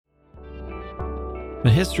The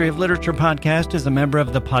History of Literature podcast is a member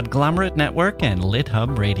of the Podglomerate Network and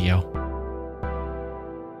LitHub Radio.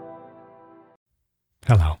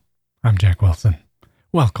 Hello, I'm Jack Wilson.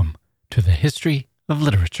 Welcome to the History of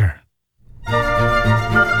Literature.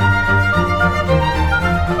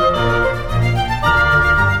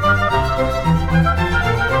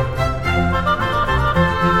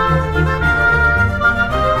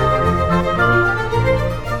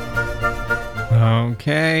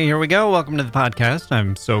 Okay, here we go. Welcome to the podcast.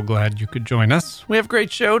 I'm so glad you could join us. We have a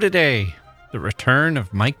great show today. The return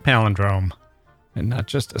of Mike Palindrome. And not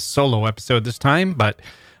just a solo episode this time, but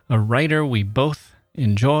a writer we both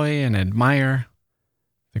enjoy and admire.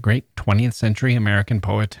 The great 20th century American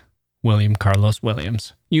poet, William Carlos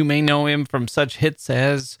Williams. You may know him from such hits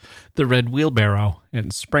as The Red Wheelbarrow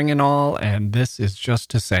and Spring and All, and This Is Just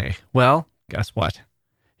to Say. Well, guess what?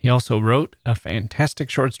 He also wrote a fantastic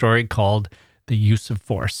short story called The Use of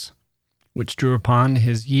Force, which drew upon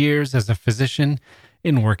his years as a physician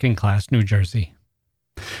in working-class New Jersey.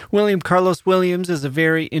 William Carlos Williams is a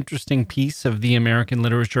very interesting piece of the American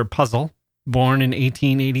literature puzzle. Born in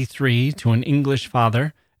 1883 to an English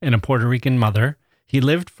father and a Puerto Rican mother, he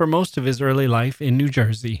lived for most of his early life in New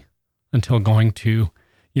Jersey until going to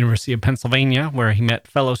University of Pennsylvania, where he met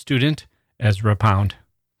fellow student Ezra Pound.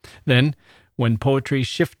 Then, when poetry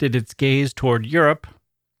shifted its gaze toward Europe,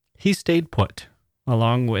 he stayed put,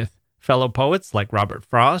 along with fellow poets like Robert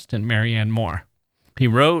Frost and Marianne Moore. He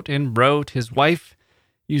wrote and wrote. His wife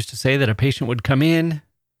used to say that a patient would come in,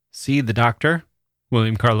 see the doctor,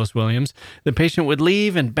 William Carlos Williams. The patient would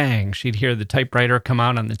leave, and bang, she'd hear the typewriter come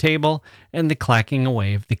out on the table and the clacking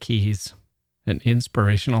away of the keys. An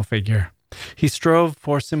inspirational figure. He strove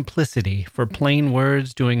for simplicity, for plain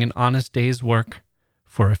words doing an honest day's work,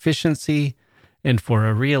 for efficiency, and for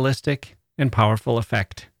a realistic and powerful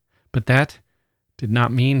effect. But that did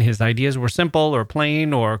not mean his ideas were simple or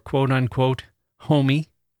plain or quote-unquote homey.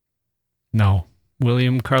 No,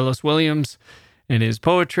 William Carlos Williams and his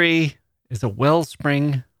poetry is a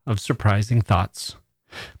wellspring of surprising thoughts.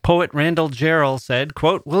 Poet Randall Jarrell said,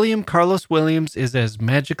 quote, William Carlos Williams is as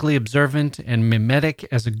magically observant and mimetic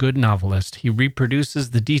as a good novelist. He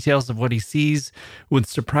reproduces the details of what he sees with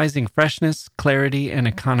surprising freshness, clarity, and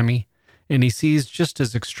economy, and he sees just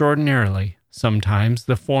as extraordinarily sometimes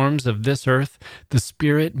the forms of this earth, the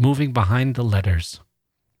spirit moving behind the letters.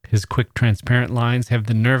 His quick, transparent lines have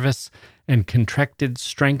the nervous and contracted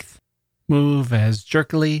strength, move as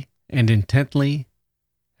jerkily and intently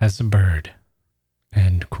as a bird.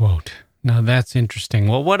 End quote. Now that's interesting.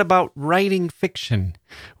 Well, what about writing fiction?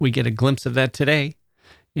 We get a glimpse of that today.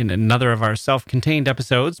 In another of our self-contained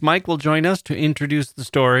episodes, Mike will join us to introduce the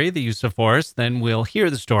story, The Use of Force. Then we'll hear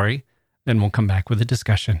the story. Then we'll come back with a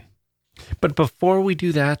discussion. But before we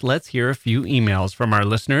do that, let's hear a few emails from our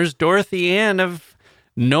listeners. Dorothy Ann of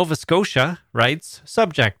Nova Scotia writes,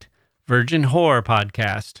 subject, Virgin Whore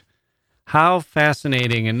Podcast. How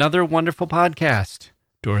fascinating. Another wonderful podcast.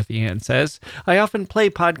 Dorothy Ann says, I often play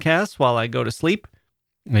podcasts while I go to sleep,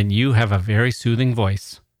 and you have a very soothing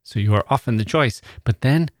voice, so you are often the choice. But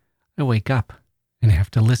then I wake up and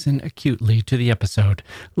have to listen acutely to the episode.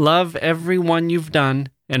 Love every one you've done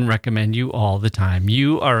and recommend you all the time.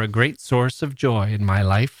 You are a great source of joy in my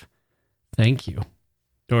life. Thank you,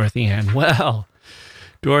 Dorothy Ann. Well,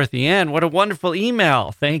 Dorothy Ann, what a wonderful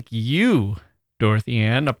email. Thank you, Dorothy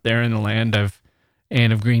Ann, up there in the land of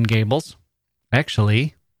Anne of Green Gables.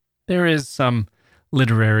 Actually, there is some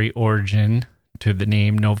literary origin to the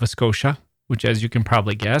name Nova Scotia, which, as you can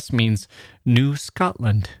probably guess, means New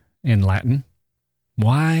Scotland in Latin.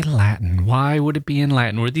 Why Latin? Why would it be in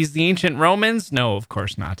Latin? Were these the ancient Romans? No, of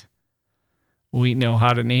course not. We know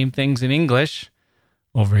how to name things in English.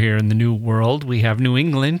 Over here in the New World, we have New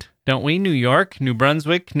England, don't we? New York, New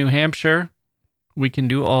Brunswick, New Hampshire. We can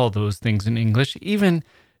do all those things in English. Even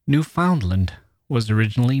Newfoundland was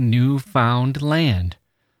originally Newfound Land,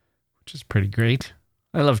 which is pretty great.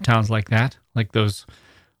 I love towns like that, like those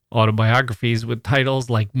autobiographies with titles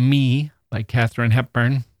like Me by Katharine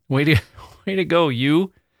Hepburn. Way to go,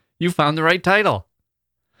 you. You found the right title.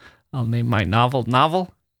 I'll name my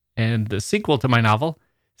novel, and the sequel to my novel,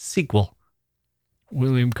 Sequel.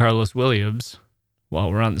 William Carlos Williams,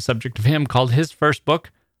 while we're on the subject of him, called his first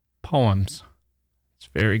book Poems. It's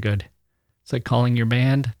very good. It's like calling your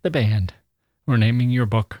band the band, or naming your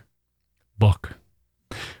book Book.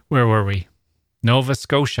 Where were we? Nova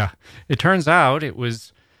Scotia. It turns out it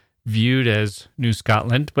was viewed as New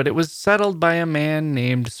Scotland, but it was settled by a man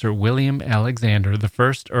named Sir William Alexander, the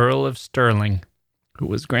first Earl of Stirling, who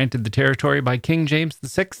was granted the territory by King James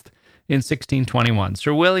VI in 1621.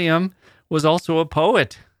 Sir William was also a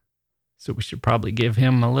poet, so we should probably give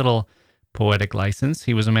him a little poetic license.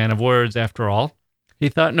 He was a man of words, after all. He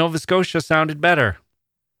thought Nova Scotia sounded better,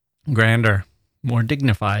 grander, more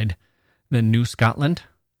dignified than New Scotland.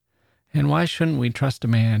 And why shouldn't we trust a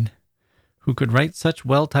man who could write such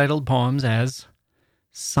well-titled poems as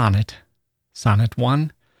Sonnet, Sonnet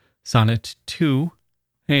 1, Sonnet 2,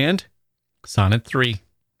 and Sonnet 3,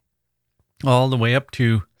 all the way up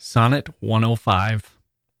to Sonnet 105.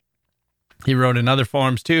 He wrote in other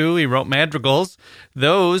forms, too. He wrote madrigals.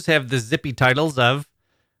 Those have the zippy titles of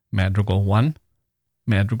Madrigal 1,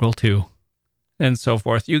 Madrigal 2, and so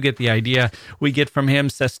forth. You get the idea. We get from him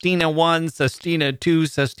Sestina 1, Sestina 2,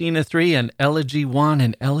 Sestina 3, and Elegy 1,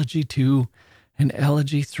 and Elegy 2, and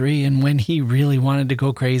Elegy 3. And when he really wanted to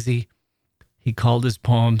go crazy, he called his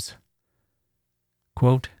poems,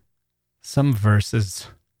 quote, some verses,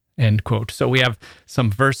 end quote. So we have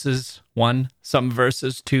some verses 1, some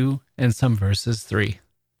verses 2, and some verses 3.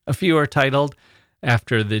 A few are titled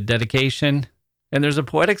after the dedication, and there's a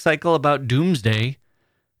poetic cycle about doomsday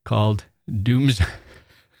called Doomsday.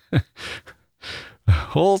 A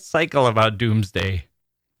whole cycle about doomsday.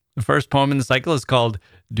 The first poem in the cycle is called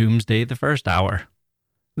Doomsday the First Hour.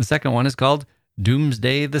 The second one is called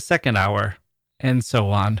Doomsday the Second Hour, and so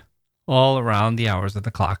on, all around the hours of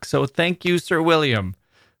the clock. So thank you, Sir William,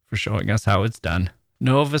 for showing us how it's done.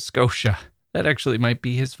 Nova Scotia. That actually might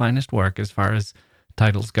be his finest work as far as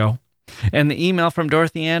titles go. And the email from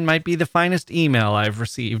Dorothy Ann might be the finest email I've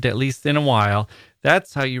received, at least in a while.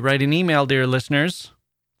 That's how you write an email, dear listeners.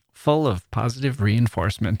 Full of positive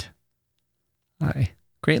reinforcement. I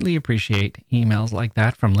greatly appreciate emails like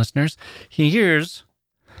that from listeners. Here's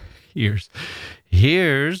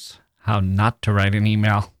how not to write an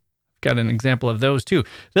email. I've got an example of those, too.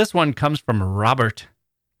 This one comes from Robert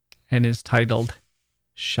and is titled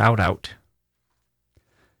Shout Out.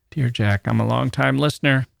 Dear Jack, I'm a long-time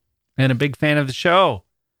listener and a big fan of the show.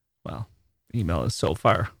 Well, email is so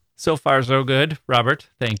far so good. Robert,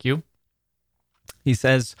 thank you. He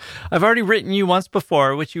says, I've already written you once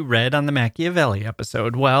before, which you read on the Machiavelli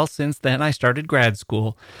episode. Well, since then, I started grad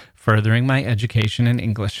school, furthering my education in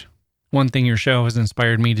English. One thing your show has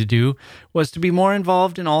inspired me to do was to be more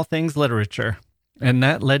involved in all things literature, and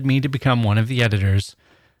that led me to become one of the editors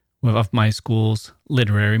of my school's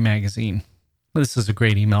literary magazine. This is a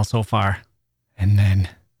great email so far. And then,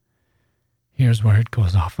 here's where it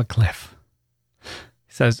goes off a cliff.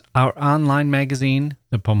 He says, our online magazine,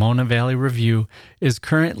 the Pomona Valley Review, is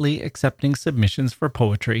currently accepting submissions for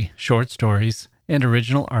poetry, short stories, and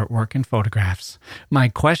original artwork and photographs. My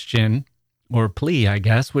question, or plea, I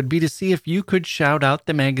guess, would be to see if you could shout out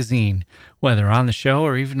the magazine, whether on the show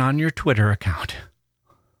or even on your Twitter account.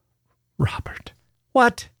 Robert.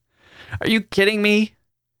 What? Are you kidding me?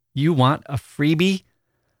 You want a freebie?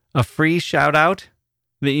 A free shout out?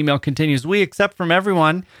 The email continues, we accept from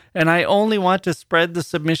everyone, and I only want to spread the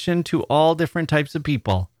submission to all different types of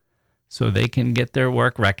people so they can get their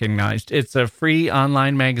work recognized. It's a free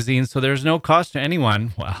online magazine, so there's no cost to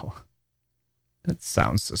anyone. Well, that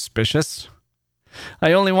sounds suspicious.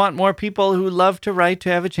 I only want more people who love to write to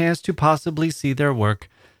have a chance to possibly see their work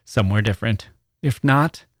somewhere different. If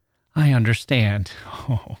not, I understand.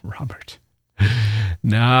 Oh, Robert.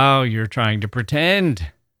 Now you're trying to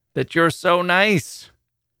pretend that you're so nice.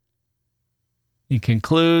 He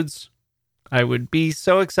concludes, I would be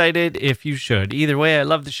so excited if you should. Either way, I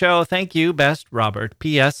love the show. Thank you. Best, Robert.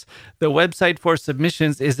 P.S. The website for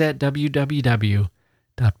submissions is at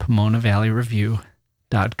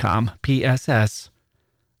www.PomonaValleyReview.com. P.S.S.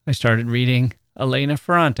 I started reading Elena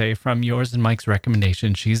Ferrante from yours and Mike's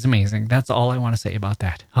recommendation. She's amazing. That's all I want to say about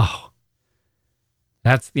that. Oh,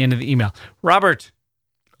 that's the end of the email. Robert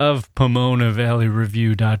of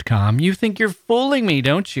PomonaValleyReview.com. You think you're fooling me,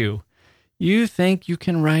 don't you? You think you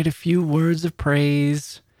can write a few words of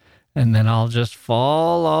praise, and then I'll just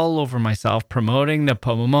fall all over myself promoting the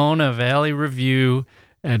Pomona Valley Review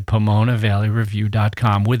at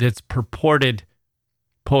PomonaValleyReview.com with its purported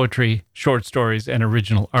poetry, short stories, and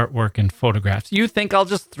original artwork and photographs. You think I'll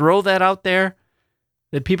just throw that out there?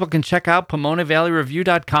 That people can check out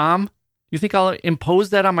PomonaValleyReview.com? You think I'll impose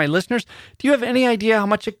that on my listeners? Do you have any idea how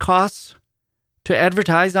much it costs to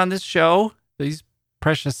advertise on this show? These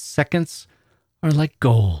precious seconds are like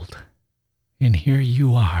gold. And here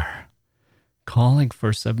you are, calling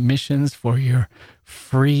for submissions for your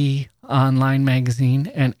free online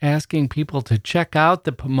magazine and asking people to check out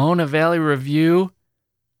the Pomona Valley Review.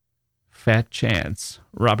 Fat chance,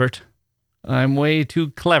 Robert. I'm way too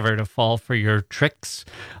clever to fall for your tricks.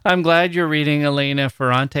 I'm glad you're reading Elena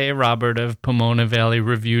Ferrante, Robert of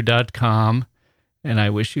PomonaValleyReview.com, and I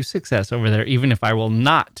wish you success over there, even if I will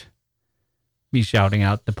not be shouting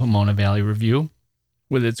out the Pomona Valley Review.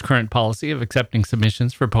 With its current policy of accepting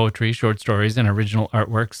submissions for poetry, short stories, and original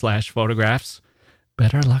artwork / photographs,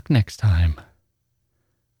 better luck next time.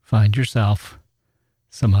 Find yourself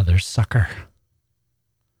some other sucker.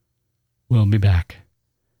 We'll be back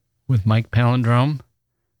with Mike Palindrome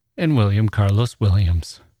and William Carlos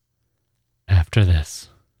Williams after this.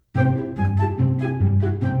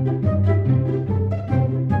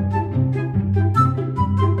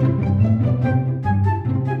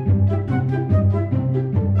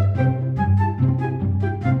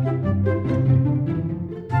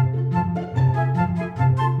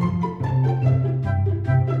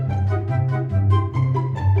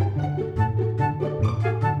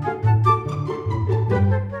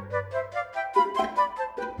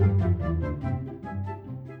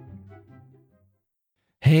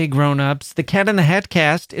 Hey grown-ups, the Cat in the Hat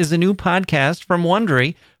Cast is a new podcast from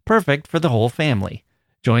Wondery, perfect for the whole family.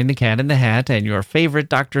 Join the Cat in the Hat and your favorite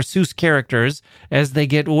Dr. Seuss characters as they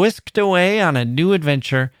get whisked away on a new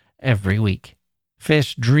adventure every week.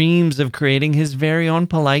 Fish dreams of creating his very own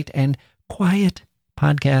polite and quiet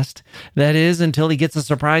podcast. That is, until he gets a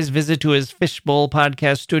surprise visit to his Fishbowl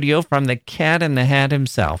podcast studio from the Cat in the Hat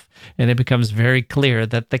himself, and it becomes very clear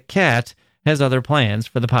that the cat has other plans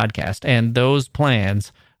for the podcast, and those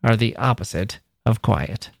plans are the opposite of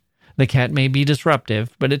quiet. The cat may be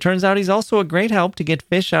disruptive, but it turns out he's also a great help to get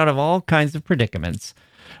Fish out of all kinds of predicaments.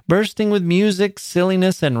 Bursting with music,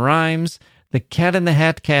 silliness, and rhymes, the Cat in the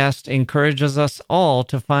Hat Cast encourages us all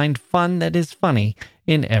to find fun that is funny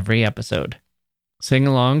in every episode. Sing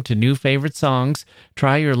along to new favorite songs,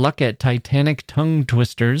 try your luck at Titanic tongue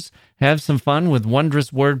twisters, have some fun with wondrous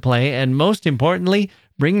wordplay, and most importantly,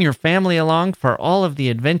 bring your family along for all of the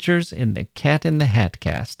adventures in the Cat in the Hat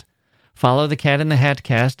Cast. Follow the Cat in the Hat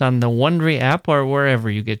Cast on the Wondery app or wherever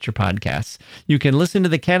you get your podcasts. You can listen to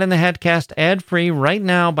the Cat in the Hat Cast ad-free right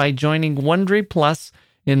now by joining Wondery Plus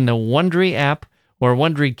in the Wondery app or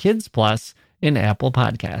Wondery Kids Plus in Apple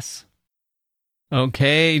Podcasts.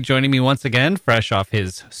 Okay, joining me once again, fresh off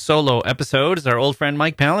his solo episode, is our old friend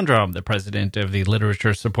Mike Palindrome, the president of the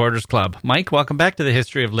Literature Supporters Club. Mike, welcome back to the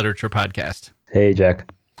History of Literature podcast. Hey,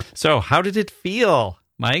 Jack. So, how did it feel,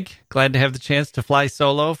 Mike? Glad to have the chance to fly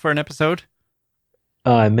solo for an episode?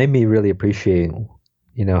 It made me really appreciate,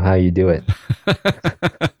 how you do it.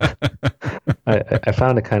 I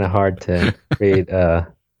found it kind of hard to create the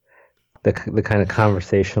kind of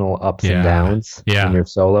conversational ups and downs in your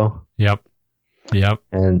solo. Yep.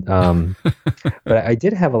 And but I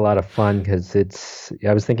did have a lot of fun because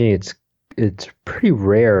I was thinking it's pretty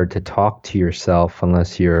rare to talk to yourself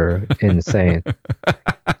unless you're insane.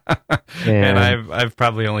 And I've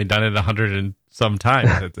probably only done it 100 and some times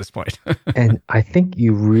at this point. And I think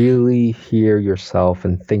you really hear yourself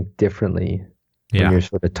and think differently when you're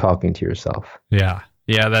sort of talking to yourself. Yeah,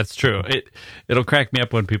 that's true. It'll crack me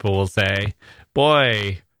up when people will say,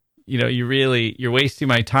 boy, you're wasting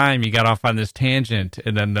my time. You got off on this tangent.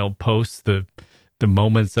 And then they'll post the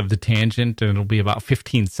moments of the tangent, and it'll be about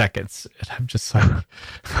 15 seconds. And I'm just like,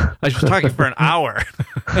 I was talking for an hour.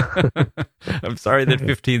 I'm sorry that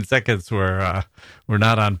 15 seconds were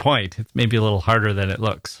not on point. It's maybe a little harder than it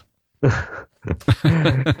looks.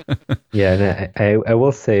 Yeah, and I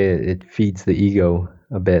will say it feeds the ego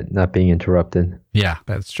a bit, not being interrupted. Yeah,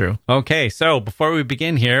 that's true. Okay, so before we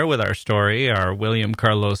begin here with our story, our William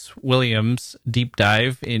Carlos Williams deep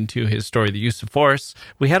dive into his story, The Use of Force,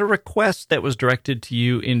 we had a request that was directed to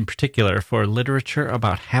you in particular for literature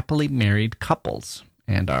about happily married couples.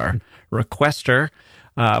 And our requester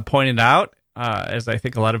pointed out, as I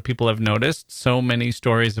think a lot of people have noticed, so many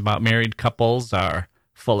stories about married couples are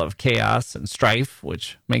full of chaos and strife,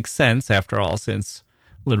 which makes sense after all, since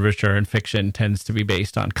literature and fiction tends to be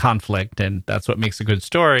based on conflict, and that's what makes a good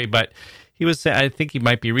story. But he was saying, I think he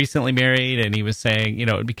might be recently married, and he was saying,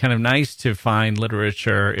 it'd be kind of nice to find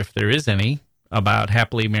literature, if there is any, about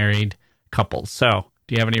happily married couples. So,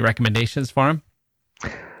 do you have any recommendations for him?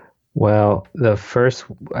 Well, I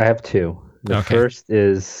have two. The first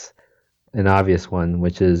is an obvious one,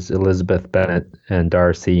 which is Elizabeth Bennet and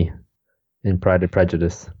Darcy in Pride and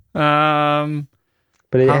Prejudice.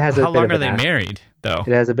 But it has a how long are they married, though?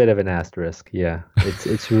 It has a bit of an asterisk. Yeah,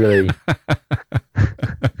 it's really.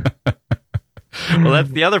 Well, that's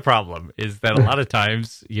the other problem, is that a lot of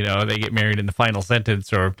times, they get married in the final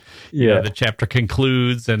sentence, or the chapter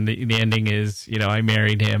concludes and the ending is, I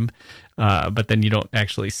married him, but then you don't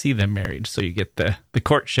actually see them married, so you get the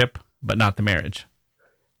courtship, but not the marriage.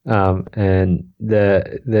 And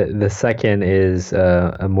the second is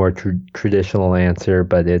a more traditional answer,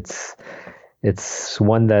 but it's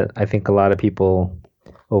one that I think a lot of people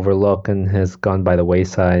overlook and has gone by the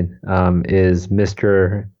wayside, is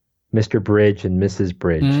Mr. Mr. Bridge and Mrs.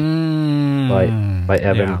 Bridge by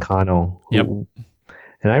Evan Connell. Yep.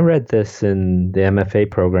 And I read this in the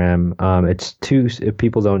MFA program. It's two. If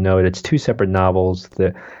people don't know it, it's two separate novels.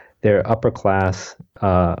 They're upper class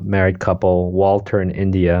married couple, Walter and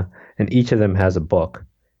India, and each of them has a book.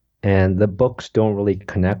 And the books don't really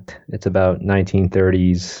connect. It's about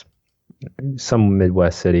 1930s, some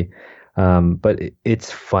Midwest city. But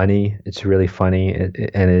it's funny. It's really funny.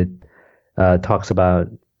 And it talks about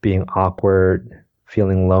being awkward,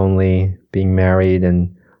 feeling lonely, being married,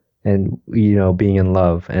 and being in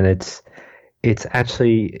love. And it's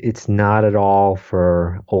not at all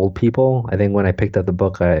for old people. I think when I picked up the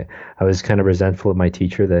book, I was kind of resentful of my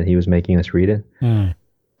teacher that he was making us read it.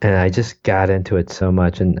 And I just got into it so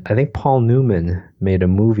much. And I think Paul Newman made a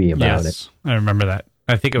movie about it. Yes, I remember that.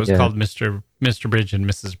 I think it was called Mr. Bridge and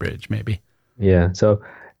Mrs. Bridge, maybe. Yeah. So,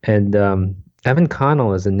 and Evan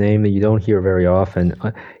Connell is a name that you don't hear very often.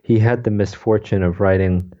 He had the misfortune of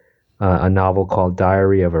writing a novel called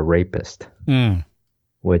Diary of a Rapist,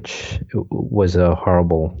 which was a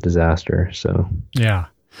horrible disaster. So yeah,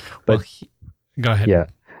 but go ahead. Yeah,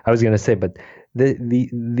 I was going to say, but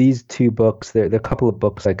these two books, they're a couple of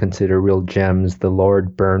books I consider real gems. The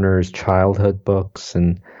Lord Berners childhood books,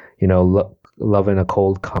 and Love in a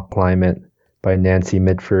Cold Climate by Nancy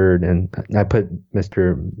Mitford, and I put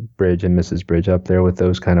Mr. Bridge and Mrs. Bridge up there with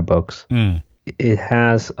those kind of books. It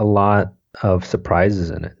has a lot of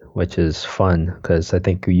surprises in it, which is fun, because I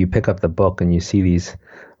think you pick up the book and you see these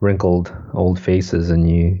wrinkled old faces and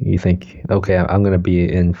you think, okay, I'm going to be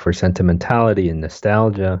in for sentimentality and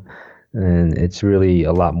nostalgia, and it's really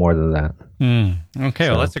a lot more than that. Okay,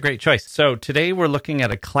 well, that's a great choice. So today we're looking at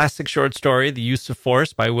a classic short story, The Use of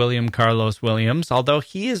Force by William Carlos Williams, although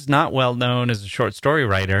he is not well known as a short story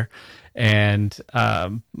writer. And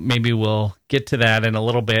maybe we'll get to that in a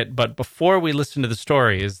little bit. But before we listen to the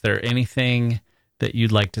story, is there anything that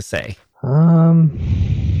you'd like to say? Not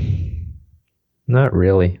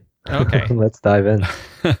really. Okay. Let's dive in.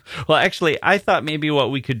 Well, actually, I thought maybe what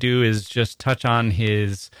we could do is just touch on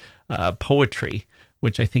his poetry,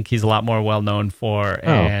 which I think he's a lot more well known for.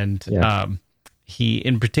 He,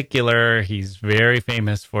 in particular, he's very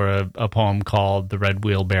famous for a poem called The Red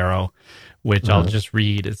Wheelbarrow, which I'll just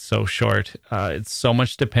read. It's so short. It's so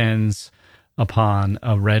much depends upon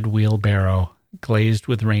a red wheelbarrow glazed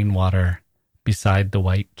with rainwater beside the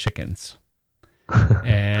white chickens.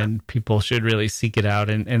 And people should really seek it out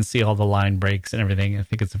and see all the line breaks and everything. I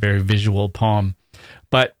think it's a very visual poem.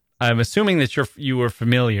 But I'm assuming that you were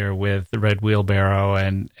familiar with The Red Wheelbarrow,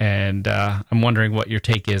 and I'm wondering what your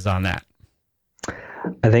take is on that.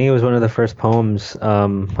 I think it was one of the first poems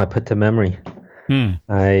I put to memory.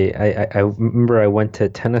 I remember I went to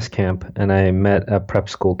tennis camp and I met a prep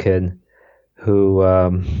school kid who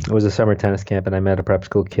it was a summer tennis camp, and I met a prep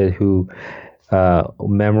school kid who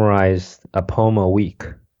memorized a poem a week.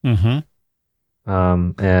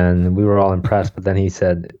 And we were all impressed, but then he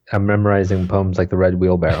said, I'm memorizing poems like The Red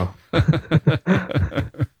Wheelbarrow.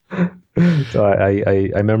 So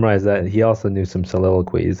I memorized that. He also knew some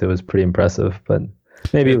soliloquies. It was pretty impressive, but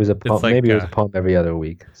maybe it was a poem. Like, maybe it was a poem every other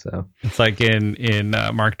week. So it's like in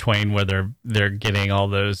Mark Twain, where they're getting all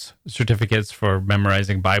those certificates for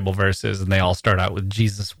memorizing Bible verses, and they all start out with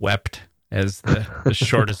Jesus wept as the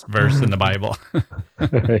shortest verse in the Bible.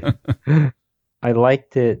 Right. I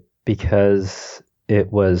liked it because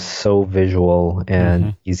it was so visual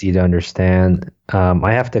and easy to understand.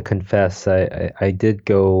 I have to confess, I did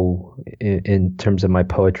go in terms of my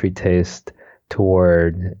poetry taste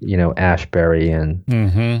toward, Ashbery, and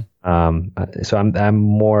so I'm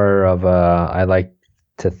more of I like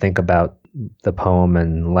to think about the poem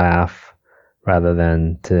and laugh rather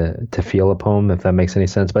than to feel a poem, if that makes any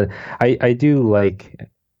sense. But I do like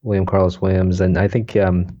William Carlos Williams, and I think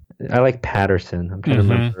I like Patterson. I'm trying to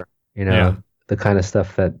remember, the kind of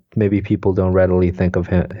stuff that maybe people don't readily think of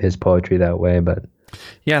his poetry that way. But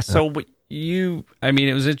so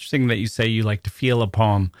it was interesting that you say you like to feel a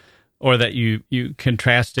poem, or that you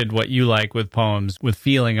contrasted what you like with poems with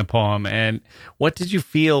feeling a poem. And what did you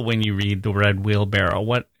feel when you read The Red Wheelbarrow?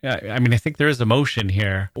 I think there is emotion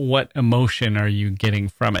here. What emotion are you getting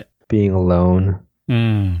from it? Being alone,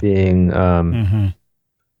 being, kind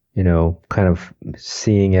of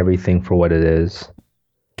seeing everything for what it is.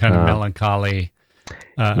 Kind of melancholy,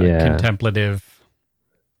 contemplative.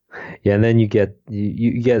 Yeah, and then you get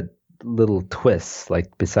little twists,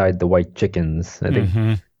 like beside the white chickens. I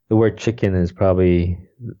think the word chicken is probably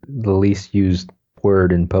the least used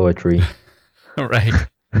word in poetry. Right.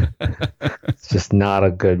 It's just not a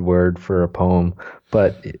good word for a poem,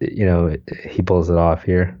 but he pulls it off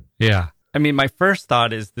here. Yeah. I mean, my first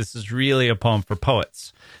thought is this is really a poem for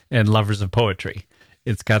poets and lovers of poetry.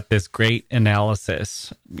 It's got this great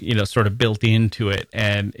analysis, sort of built into it,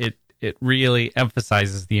 and it really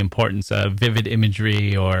emphasizes the importance of vivid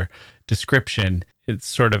imagery or description. It's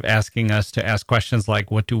sort of asking us to ask questions like,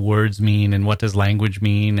 what do words mean, and what does language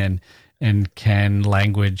mean, and can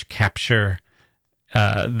language capture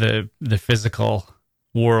the physical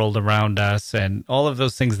world around us, and all of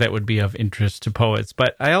those things that would be of interest to poets.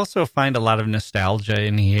 But I also find a lot of nostalgia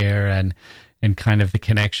in here, and kind of the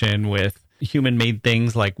connection with human-made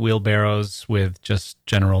things like wheelbarrows with just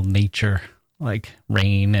general nature, like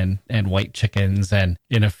rain and white chickens. And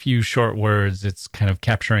in a few short words, it's kind of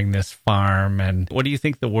capturing this farm. And what do you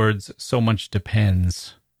think the words "so much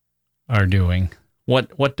depends" are doing?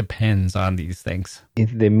 What depends on these things?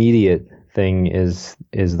 The immediate thing is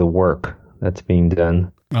the work that's being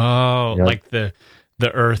done. Oh, like the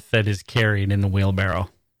earth that is carried in the wheelbarrow.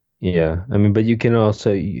 Yeah. I mean, but you can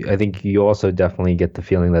also, I think you also definitely get the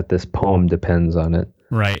feeling that this poem depends on it.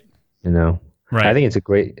 Right. Right. I think it's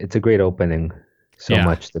a great opening. So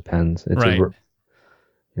much depends. It's right.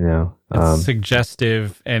 It's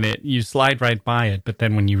suggestive, and you slide right by it. But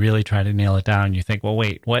then when you really try to nail it down, you think, well,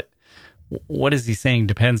 wait, what is he saying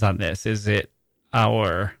depends on this? Is it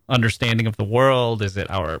our understanding of the world? Is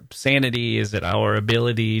it our sanity? Is it our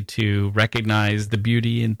ability to recognize the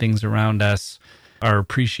beauty in things around us? Our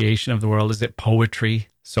appreciation of the world? Is it poetry?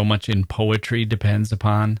 So much in poetry depends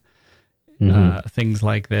upon things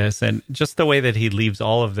like this. And just the way that he leaves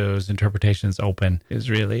all of those interpretations open is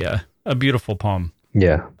really a beautiful poem.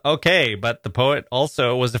 Yeah. Okay, but the poet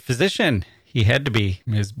also was a physician. He had to be.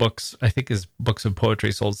 His books of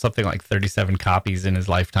poetry sold something like 37 copies in his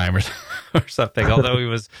lifetime or something. Although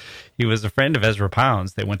he was a friend of Ezra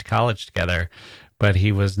Pound's. They went to college together, but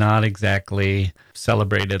he was not exactly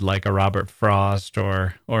celebrated like a Robert Frost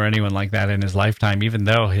or anyone like that in his lifetime, even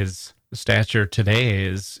though his stature today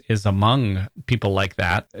is among people like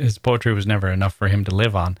that. His poetry was never enough for him to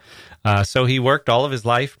live on. So he worked all of his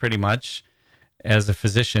life pretty much as a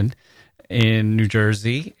physician in New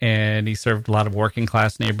Jersey, and he served a lot of working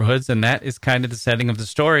class neighborhoods, and that is kind of the setting of the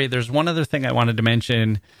story. There's one other thing I wanted to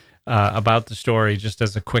mention about the story, just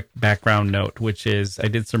as a quick background note, which is I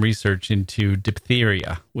did some research into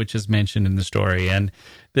diphtheria, which is mentioned in the story. And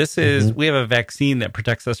this is, we have a vaccine that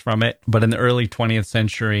protects us from it, but in the early 20th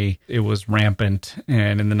century, it was rampant.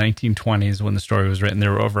 And in the 1920s, when the story was written,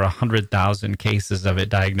 there were over 100,000 cases of it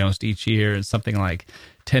diagnosed each year, and something like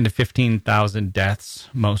 10 to 15,000 deaths,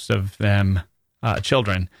 most of them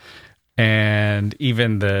children. And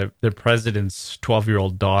even the president's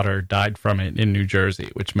 12-year-old daughter died from it in New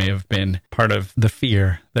Jersey, which may have been part of the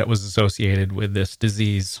fear that was associated with this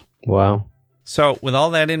disease. Wow. So with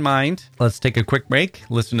all that in mind, let's take a quick break,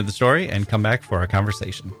 listen to the story, and come back for our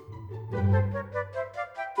conversation.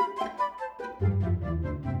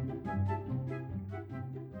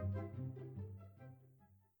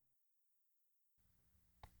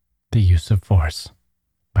 The Use of Force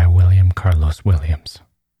by William Carlos Williams.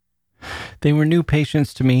 They were new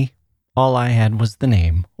patients to me. All I had was the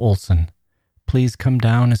name, Olson. Please come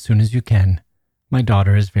down as soon as you can. My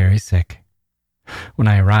daughter is very sick. When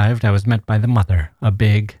I arrived, I was met by the mother, a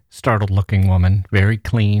big, startled-looking woman, very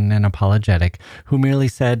clean and apologetic, who merely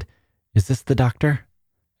said, "Is this the doctor?"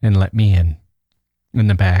 and let me in. In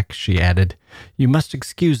the back, she added, "You must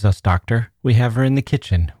excuse us, doctor. We have her in the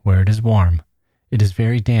kitchen, where it is warm. It is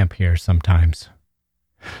very damp here sometimes."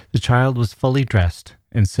 The child was fully dressed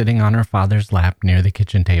and sitting on her father's lap near the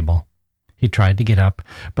kitchen table. He tried to get up,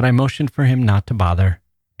 but I motioned for him not to bother,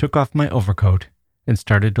 took off my overcoat, and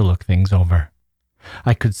started to look things over.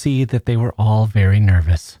 I could see that they were all very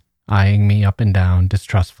nervous, eyeing me up and down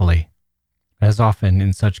distrustfully. As often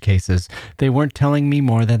in such cases, they weren't telling me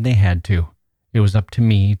more than they had to. It was up to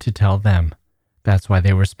me to tell them. That's why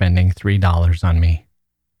they were spending $3 on me.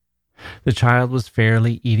 The child was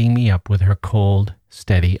fairly eating me up with her cold,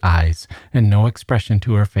 steady eyes, and no expression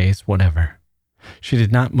to her face whatever. She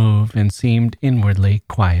did not move and seemed inwardly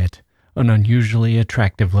quiet, an unusually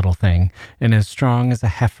attractive little thing, and as strong as a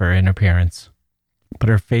heifer in appearance. But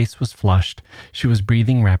her face was flushed, she was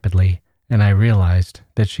breathing rapidly, and I realized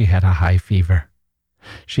that she had a high fever.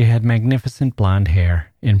 She had magnificent blonde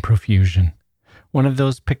hair in profusion, one of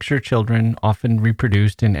those picture children often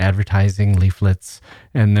reproduced in advertising leaflets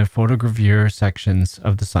and the photogravure sections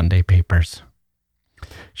of the Sunday papers.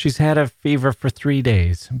 "She's had a fever for 3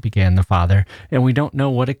 days, began the father, "and we don't know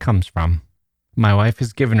what it comes from. My wife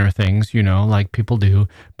has given her things, like people do,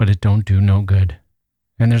 but it don't do no good.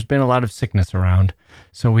 And there's been a lot of sickness around,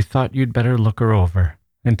 so we thought you'd better look her over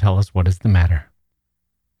and tell us what is the matter."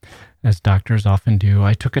 As doctors often do,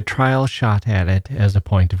 I took a trial shot at it as a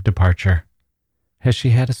point of departure. Has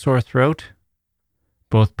she had a sore throat?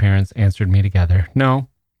 Both parents answered me together. No,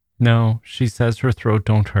 she says her throat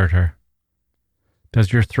don't hurt her.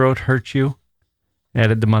 Does your throat hurt you?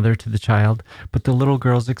 Added the mother to the child, but the little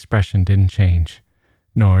girl's expression didn't change,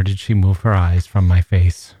 nor did she move her eyes from my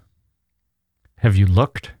face. Have you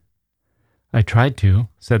looked? I tried to,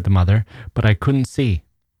 said the mother, but I couldn't see.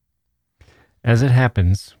 As it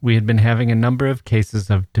happens, we had been having a number of cases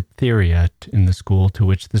of diphtheria in the school to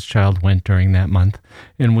which this child went during that month,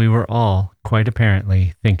 and we were all, quite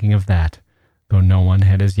apparently, thinking of that, though no one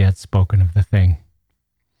had as yet spoken of the thing.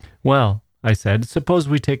 Well, I said, suppose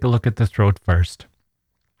we take a look at the throat first.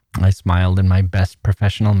 I smiled in my best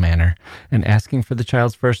professional manner, and asking for the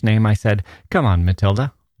child's first name, I said, Come on,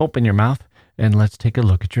 Matilda, open your mouth, and let's take a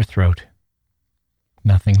look at your throat.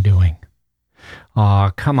 Nothing doing. Aw,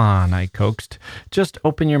 come on, I coaxed. Just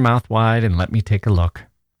open your mouth wide and let me take a look.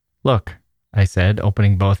 Look, I said,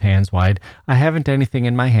 opening both hands wide. I haven't anything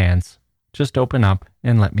in my hands. Just open up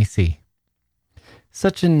and let me see.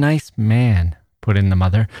 Such a nice man, put in the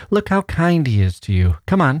mother. Look how kind he is to you.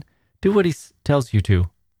 Come on, do what he tells you to.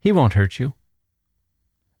 He won't hurt you.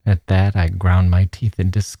 At that, I ground my teeth in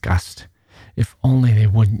disgust. If only they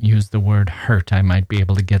wouldn't use the word hurt, I might be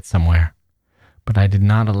able to get somewhere. But I did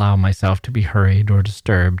not allow myself to be hurried or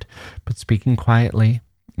disturbed, but speaking quietly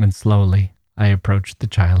and slowly, I approached the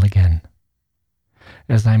child again.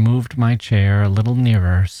 As I moved my chair a little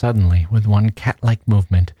nearer, suddenly, with one cat-like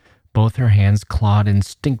movement, both her hands clawed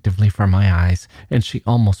instinctively for my eyes, and she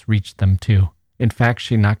almost reached them too. In fact,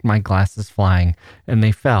 she knocked my glasses flying, and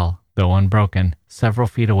they fell, though unbroken, several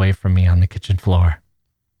feet away from me on the kitchen floor.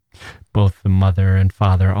 Both the mother and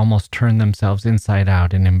father almost turned themselves inside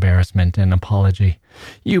out in embarrassment and apology.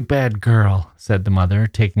 You bad girl, said the mother,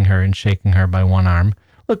 taking her and shaking her by one arm.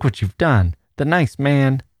 Look what you've done. The nice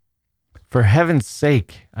man. For heaven's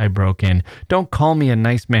sake, I broke in, don't call me a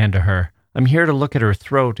nice man to her. I'm here to look at her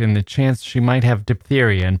throat and the chance she might have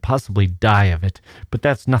diphtheria and possibly die of it. But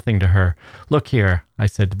that's nothing to her. Look here, I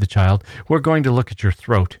said to the child, we're going to look at your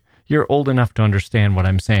throat. You're old enough to understand what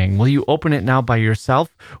I'm saying. Will you open it now by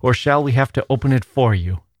yourself, or shall we have to open it for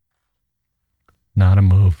you? Not a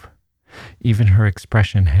move. Even her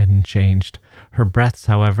expression hadn't changed. Her breaths,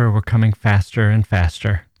 however, were coming faster and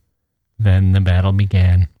faster. Then the battle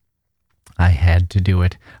began. I had to do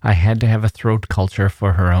it. I had to have a throat culture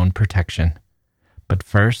for her own protection. But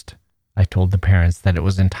first, I told the parents that it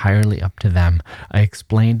was entirely up to them. I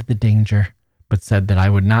explained the danger, but said that I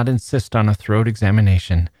would not insist on a throat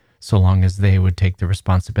examination so long as they would take the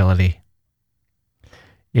responsibility.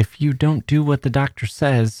 If you don't do what the doctor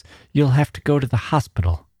says, you'll have to go to the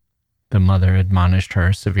hospital, the mother admonished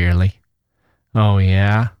her severely. Oh,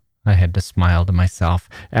 yeah? I had to smile to myself.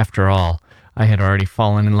 After all, I had already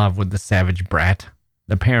fallen in love with the savage brat.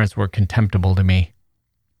 The parents were contemptible to me.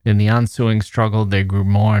 In the ensuing struggle, they grew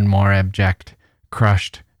more and more abject,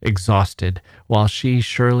 crushed, exhausted, while she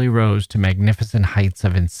surely rose to magnificent heights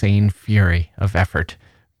of insane fury, of effort,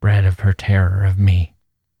 bred of her terror of me.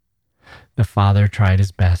 The father tried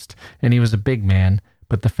his best, and he was a big man,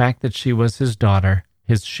 but the fact that she was his daughter,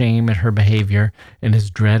 his shame at her behavior, and his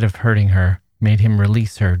dread of hurting her made him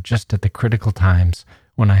release her just at the critical times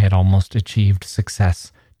when I had almost achieved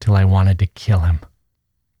success till I wanted to kill him.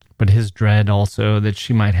 But his dread also that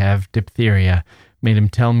she might have diphtheria made him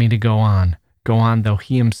tell me to go on though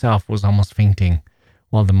he himself was almost fainting,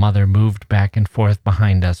 while the mother moved back and forth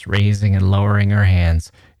behind us, raising and lowering her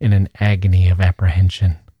hands in an agony of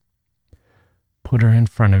apprehension. Put her in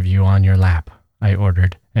front of you on your lap, I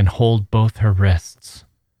ordered, and hold both her wrists.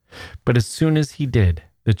 But as soon as he did,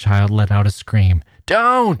 the child let out a scream.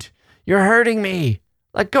 Don't! You're hurting me!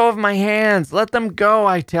 Let go of my hands! Let them go,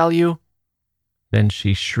 I tell you! Then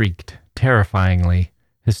she shrieked, terrifyingly,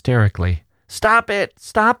 hysterically. Stop it!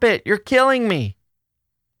 Stop it! You're killing me!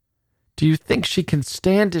 Do you think she can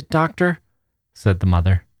stand it, doctor? Said the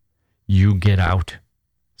mother. You get out,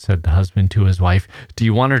 said the husband to his wife. Do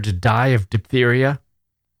you want her to die of diphtheria?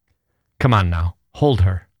 Come on now, hold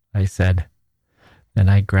her, I said. Then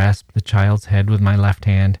I grasped the child's head with my left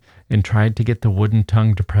hand and tried to get the wooden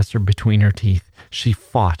tongue depressor between her teeth. She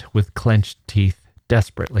fought with clenched teeth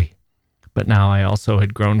desperately. But now I also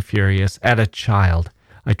had grown furious at a child.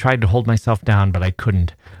 I tried to hold myself down, but I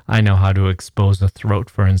couldn't. I know how to expose a throat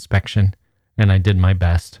for inspection, and I did my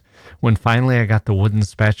best. When finally I got the wooden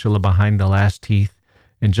spatula behind the last teeth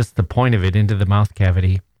and just the point of it into the mouth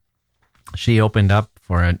cavity, she opened up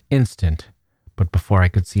for an instant, but before I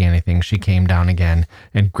could see anything, she came down again,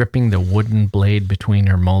 and gripping the wooden blade between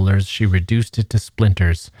her molars, she reduced it to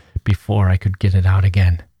splinters before I could get it out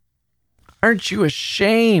again. Aren't you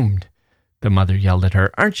ashamed? The mother yelled at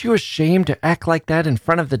her. Aren't you ashamed to act like that in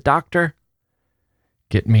front of the doctor?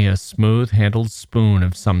 Get me a smooth-handled spoon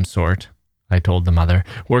of some sort, I told the mother.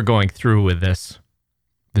 We're going through with this.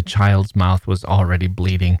 The child's mouth was already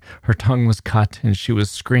bleeding. Her tongue was cut, and she was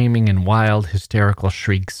screaming in wild, hysterical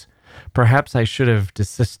shrieks. Perhaps I should have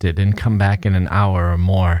desisted and come back in an hour or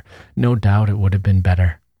more. No doubt it would have been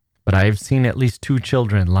better. But I have seen at least 2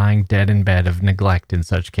 children lying dead in bed of neglect in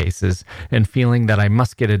such cases, and feeling that I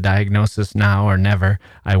must get a diagnosis now or never,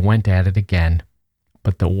 I went at it again.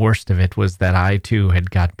 But the worst of it was that I, too,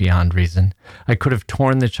 had got beyond reason. I could have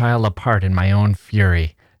torn the child apart in my own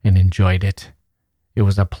fury and enjoyed it. It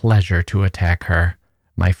was a pleasure to attack her.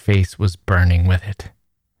 My face was burning with it.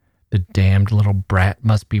 The damned little brat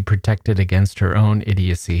must be protected against her own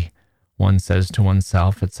idiocy, one says to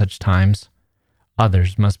oneself at such times.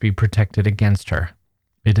 Others must be protected against her.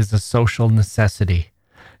 It is a social necessity,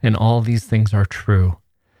 and all these things are true.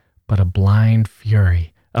 But a blind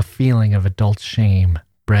fury, a feeling of adult shame,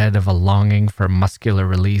 bred of a longing for muscular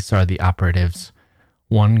release are the operatives.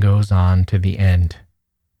 One goes on to the end.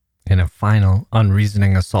 In a final,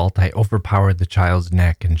 unreasoning assault, I overpowered the child's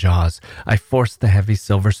neck and jaws. I forced the heavy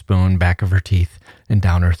silver spoon back of her teeth and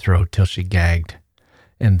down her throat till she gagged.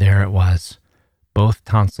 And there it was, both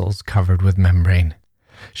tonsils covered with membrane.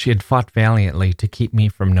 She had fought valiantly to keep me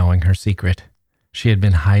from knowing her secret. She had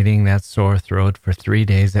been hiding that sore throat for 3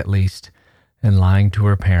 days at least, and lying to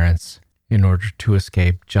her parents in order to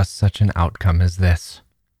escape just such an outcome as this.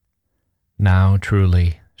 Now,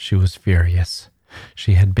 truly, she was furious.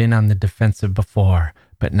 She had been on the defensive before,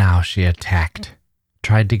 but now she attacked,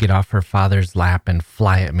 tried to get off her father's lap and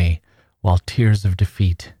fly at me, while tears of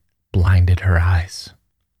defeat blinded her eyes.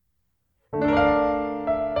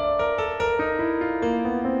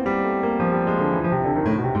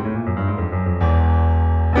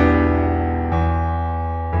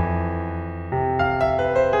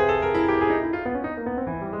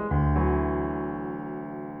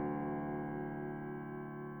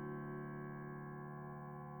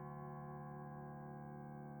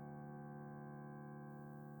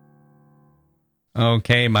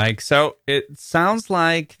 Okay, Mike. So it sounds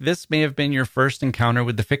like this may have been your first encounter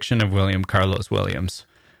with the fiction of William Carlos Williams.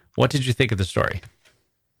 What did you think of the story?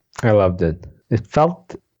 I loved it. It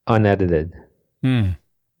felt unedited. It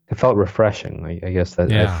felt refreshing. I guess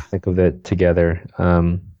that I think of it together.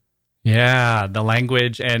 Yeah, the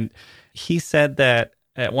language. And he said that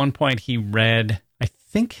at one point he read, I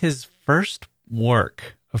think his first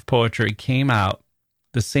work of poetry came out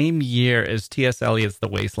the same year as T.S. Eliot's The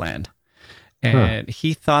Wasteland. And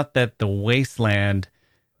he thought that The Wasteland,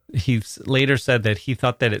 he later said that he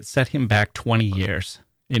thought that it set him back 20 years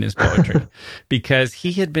in his poetry because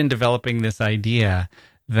he had been developing this idea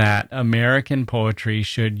that American poetry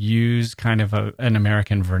should use kind of an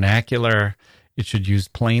American vernacular. It should use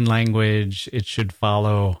plain language. It should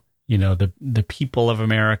follow, the people of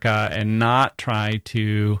America and not try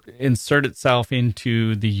to insert itself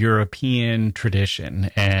into the European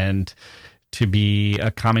tradition and to be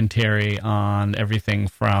a commentary on everything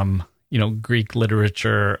from, Greek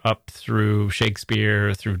literature up through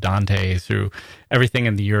Shakespeare, through Dante, through everything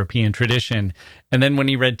in the European tradition. And then when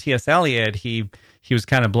he read T.S. Eliot, he was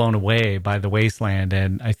kind of blown away by The Wasteland.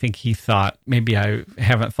 And I think he thought, maybe I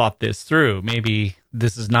haven't thought this through. Maybe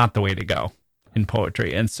this is not the way to go in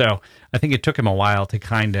poetry. And so I think it took him a while to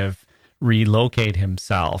kind of relocate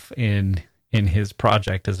himself in his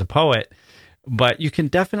project as a poet. But you can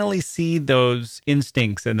definitely see those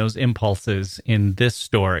instincts and those impulses in this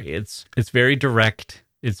story. It's very direct,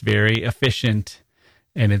 it's very efficient,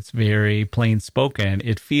 and it's very plain spoken.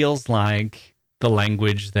 It feels like the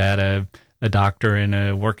language that a doctor in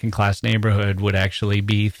a working class neighborhood would actually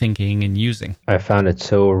be thinking and using. I found it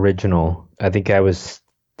so original. I think I was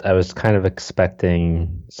kind of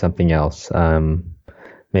expecting something else,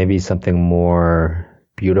 maybe something more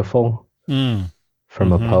beautiful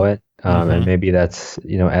from a poet. And maybe that's,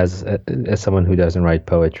 as someone who doesn't write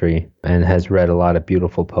poetry and has read a lot of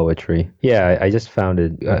beautiful poetry. Yeah, I just found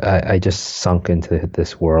it, I just sunk into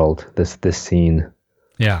this world, this scene.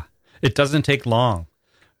 Yeah, it doesn't take long,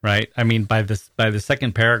 right? I mean, by the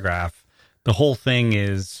second paragraph, the whole thing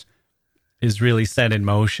is really set in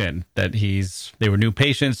motion that they were new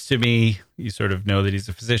patients to me. You sort of know that he's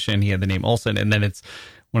a physician. He had the name Olson. And then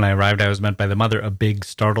when I arrived, I was met by the mother, a big,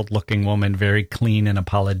 startled-looking woman, very clean and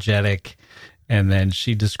apologetic. And then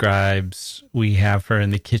she describes, we have her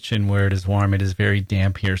in the kitchen where it is warm. It is very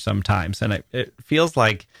damp here sometimes. And it feels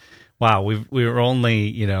like, wow, we were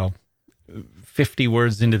only, 50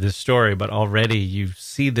 words into this story, but already you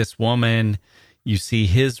see this woman, you see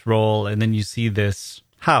his role, and then you see this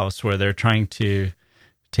house where they're trying to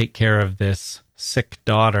take care of this sick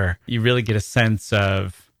daughter, you really get a sense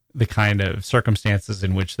of the kind of circumstances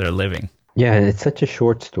in which they're living. Yeah, and it's such a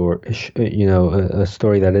short story, a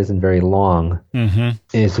story that isn't very long. Mm-hmm.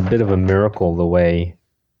 It's a bit of a miracle the way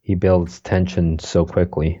he builds tension so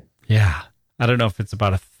quickly. Yeah. I don't know if it's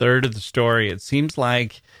about a third of the story. It seems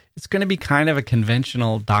like it's going to be kind of a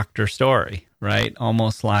conventional doctor story, right?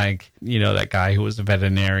 Almost like, that guy who was a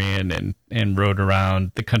veterinarian and rode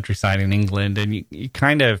around the countryside in England. And it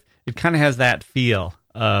kind of has that feel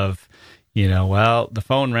of, well, the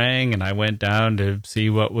phone rang and I went down to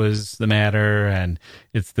see what was the matter. And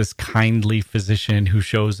it's this kindly physician who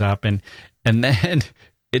shows up and then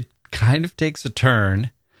it kind of takes a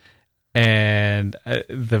turn. And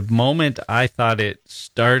the moment I thought it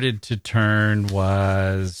started to turn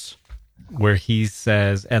was where he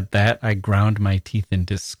says, "At that, I ground my teeth in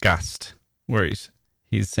disgust," where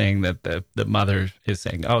he's saying that the mother is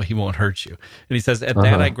saying, "Oh, he won't hurt you." And he says, "At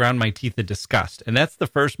that, I ground my teeth in disgust." And that's the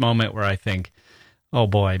first moment where I think, oh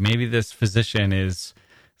boy, maybe this physician it's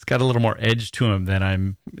got a little more edge to him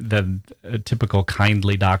than a typical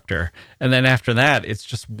kindly doctor. And then after that, it's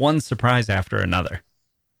just one surprise after another.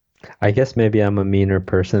 I guess maybe I'm a meaner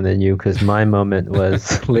person than you, because my moment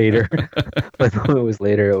was later. My moment was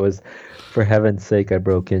later. It was, "For heaven's sake, I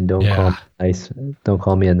broke in. Don't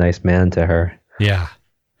call me a nice man to her." Yeah.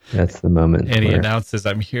 That's the moment. And he announces,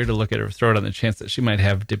 "I'm here to look at her throat on the chance that she might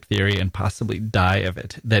have diphtheria and possibly die of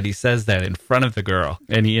it." That he says that in front of the girl.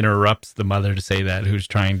 And he interrupts the mother to say that, who's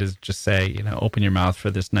trying to just say, "Open your mouth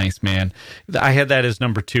for this nice man." I had that as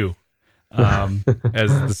number 2.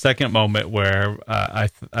 As the second moment where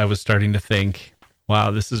I was starting to think, wow,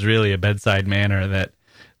 this is really a bedside manner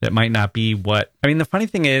that might not be what... I mean, the funny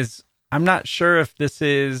thing is, I'm not sure if this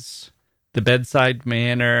is the bedside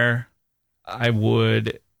manner I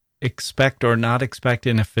would expect or not expect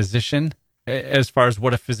in a physician, as far as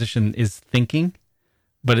what a physician is thinking,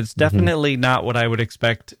 but it's definitely not what I would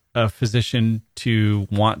expect a physician to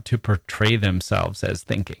want to portray themselves as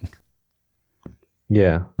thinking.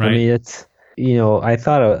 Yeah. Right? I mean, it's, I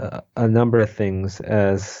thought a number of things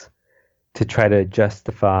as to try to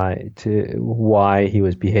justify to why he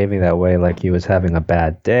was behaving that way, like he was having a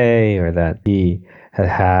bad day or that he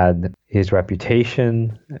had his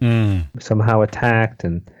reputation somehow attacked.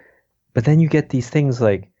 But then you get these things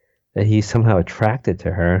like that he's somehow attracted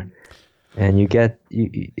to her, and you get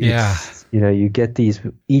these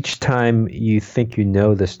each time you think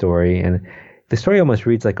the story, and the story almost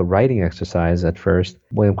reads like a writing exercise at first.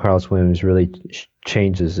 William Carlos Williams really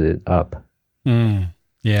changes it up.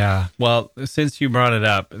 Yeah. Well, since you brought it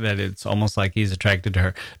up, that it's almost like he's attracted to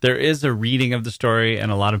her, there is a reading of the story,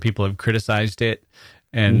 and a lot of people have criticized it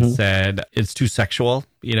and said it's too sexual.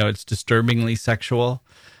 It's disturbingly sexual.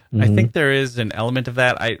 I think there is an element of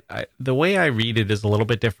that. The way I read it is a little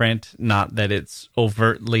bit different. Not that it's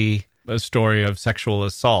overtly a story of sexual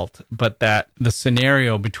assault, but that the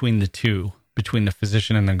scenario between the two, between the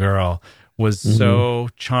physician and the girl, was so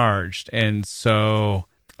charged and so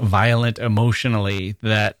violent emotionally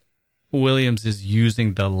that Williams is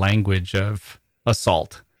using the language of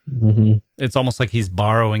assault. It's almost like he's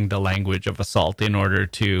borrowing the language of assault in order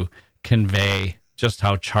to convey just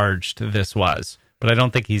how charged this was. But I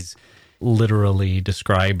don't think he's literally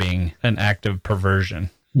describing an act of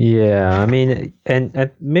perversion. Yeah, I mean,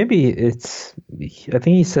 and maybe it's, I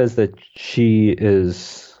think he says that she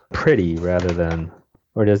is pretty rather than,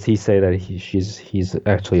 or does he say that he's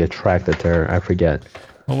actually attracted to her? I forget.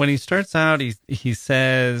 Well, when he starts out, he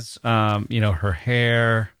says, her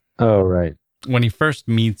hair. Oh, right. When he first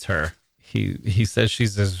meets her, he says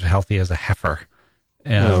she's as healthy as a heifer.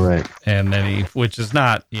 Right. And then which is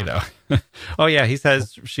not, oh yeah, he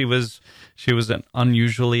says she was an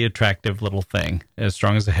unusually attractive little thing, as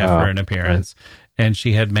strong as a heifer in appearance, right. And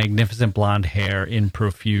she had magnificent blonde hair in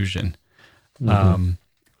profusion.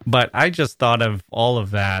 But I just thought of all of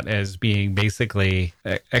that as being basically,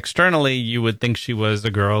 externally, you would think she was a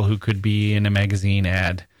girl who could be in a magazine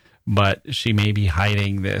ad, but she may be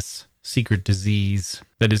hiding this secret disease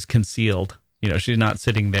that is concealed. She's not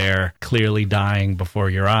sitting there clearly dying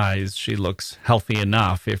before your eyes. She looks healthy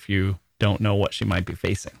enough if you don't know what she might be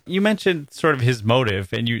facing. You mentioned sort of his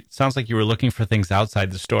motive, and it sounds like you were looking for things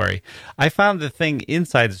outside the story. I found the thing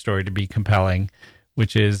inside the story to be compelling,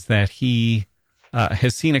 which is that he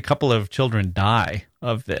has seen a couple of children die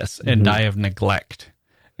of this and die of neglect.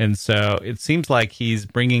 And so it seems like he's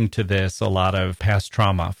bringing to this a lot of past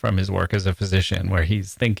trauma from his work as a physician, where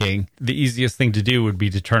he's thinking the easiest thing to do would be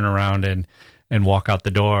to turn around and and walk out the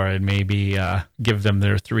door and maybe give them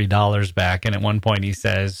their $3 back. And at one point he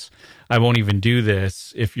says, I won't even do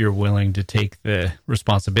this if you're willing to take the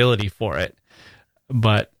responsibility for it.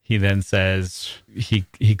 But he then says he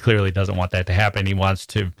clearly doesn't want that to happen. He wants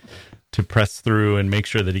to press through and make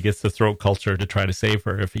sure that he gets the throat culture to try to save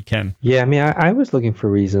her if he can. Yeah, I mean, I was looking for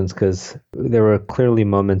reasons because there were clearly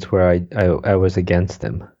moments where I was against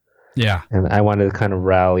him. Yeah. And I wanted to kind of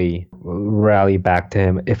rally back to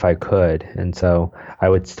him if I could. And so I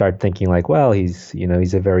would start thinking like, well, he's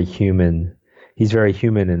very human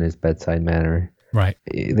in his bedside manner. Right.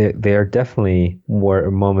 There definitely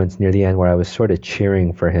were moments near the end where I was sort of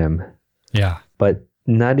cheering for him. Yeah. But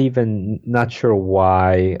not sure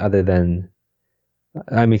why, other than,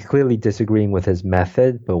 I mean, clearly disagreeing with his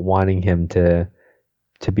method, but wanting him to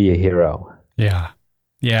be a hero. Yeah.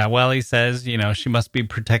 Yeah, well, he says, she must be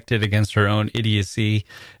protected against her own idiocy,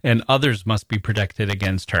 and others must be protected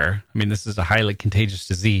against her. I mean, this is a highly contagious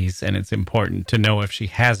disease, and it's important to know if she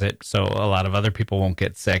has it so a lot of other people won't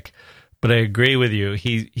get sick. But I agree with you.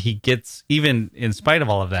 He gets, even in spite of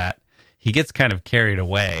all of that, he gets kind of carried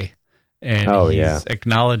away. And he's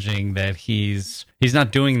acknowledging that he's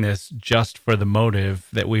not doing this just for the motive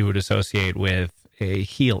that we would associate with a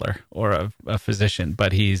healer or a physician,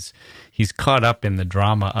 but he's caught up in the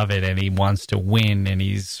drama of it, and he wants to win, and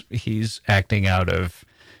he's acting out of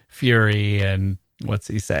fury. And what's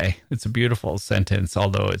he say? It's a beautiful sentence,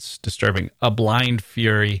 although it's disturbing. A blind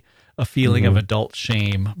fury, a feeling of adult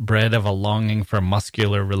shame, bred of a longing for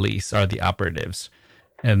muscular release are the operatives.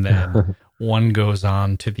 And then one goes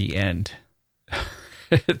on to the end.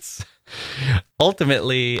 It's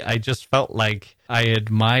ultimately, I just felt like I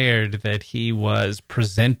admired that he was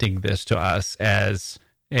presenting this to us as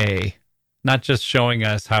not just showing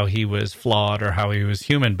us how he was flawed or how he was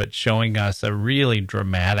human, but showing us a really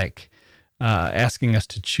dramatic, asking us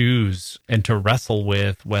to choose and to wrestle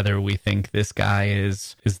with whether we think this guy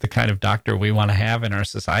is the kind of doctor we want to have in our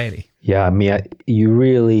society. Yeah, I mean, you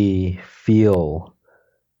really feel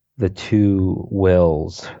the two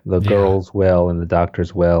wills, the girl's will and the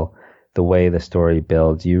doctor's will, the way the story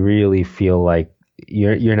builds. You really feel like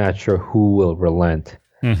you're not sure who will relent.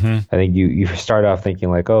 Mm-hmm. I think you start off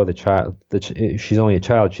thinking like, oh, she's only a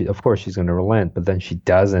child. Of course she's going to relent, but then she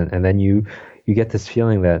doesn't, and then you get this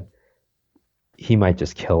feeling that he might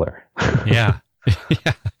just kill her. Yeah,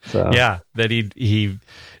 yeah, so. Yeah.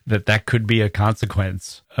 That that could be a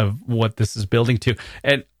consequence of what this is building to,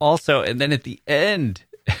 and then at the end,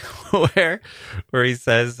 where he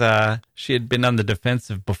says she had been on the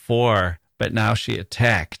defensive before, but now she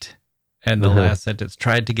attacked. And the last sentence,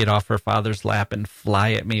 tried to get off her father's lap and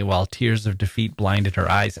fly at me while tears of defeat blinded her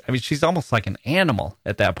eyes. I mean, she's almost like an animal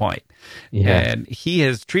at that point. Yeah. And he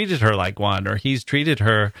has treated her like one, or he's treated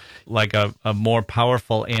her like a more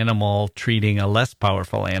powerful animal treating a less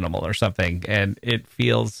powerful animal or something. And it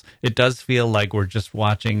does feel like we're just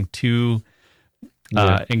watching two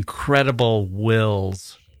incredible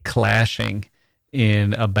wills clashing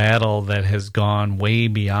in a battle that has gone way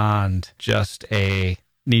beyond just a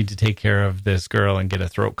need to take care of this girl and get a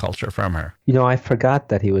throat culture from her. I forgot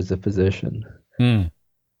that he was a physician. Yeah,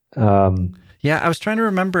 I was trying to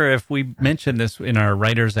remember if we mentioned this in our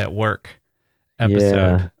Writers at Work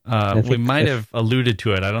episode. Yeah, we might have alluded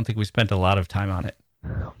to it. I don't think we spent a lot of time on it.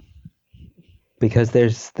 Because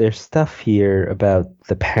there's stuff here about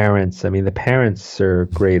the parents. I mean, the parents are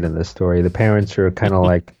great in this story. The parents are kind of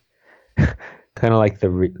like the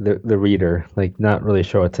reader, like not really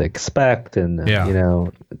sure what to expect, and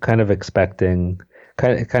kind of expecting,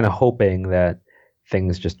 kind of hoping that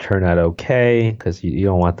things just turn out okay, because you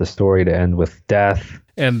don't want the story to end with death.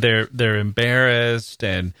 And they're embarrassed,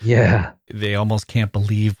 and they almost can't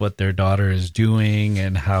believe what their daughter is doing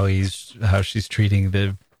and how she's treating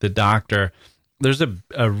the doctor. There's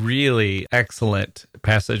a really excellent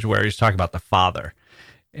passage where he's talking about the father.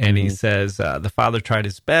 And he says, the father tried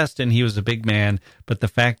his best, and he was a big man, but the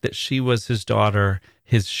fact that she was his daughter,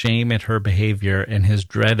 his shame at her behavior, and his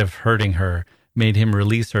dread of hurting her made him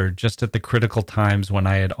release her just at the critical times when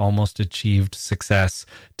I had almost achieved success,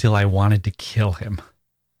 till I wanted to kill him.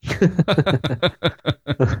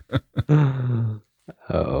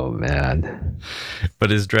 Oh, man. But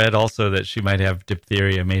his dread also that she might have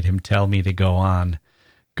diphtheria made him tell me to go on,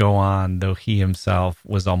 though he himself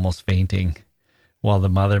was almost fainting, while the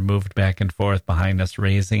mother moved back and forth behind us,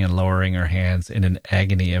 raising and lowering her hands in an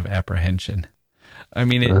agony of apprehension. I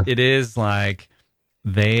mean, it is like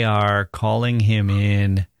they are calling him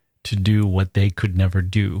in to do what they could never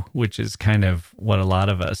do, which is kind of what a lot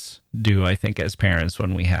of us do, I think, as parents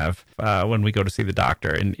when we go to see the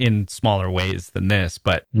doctor in smaller ways than this.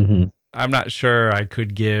 But I'm not sure I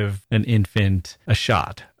could give an infant a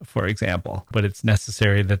shot, for example, but it's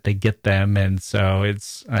necessary that they get them. And so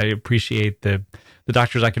I appreciate the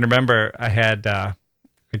doctors. I can remember I had, I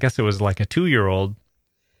guess it was like a 2-year-old,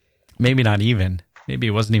 maybe not even, maybe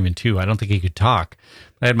it wasn't even 2. I don't think he could talk.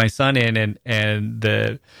 I had my son in and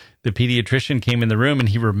the pediatrician came in the room and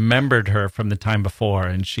he remembered her from the time before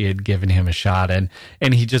and she had given him a shot and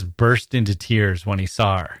he just burst into tears when he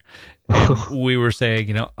saw her. And we were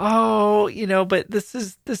saying, but this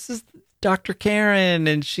is Dr. Karen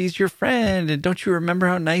and she's your friend and don't you remember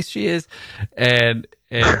how nice she is? And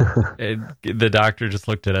the doctor just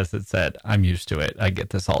looked at us and said, I'm used to it. I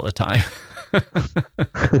get this all the time.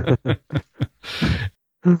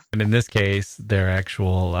 And in this case, their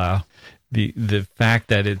actual the fact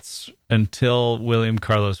that it's until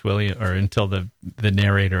until the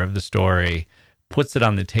narrator of the story puts it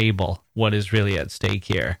on the table, what is really at stake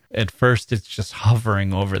here. At first, it's just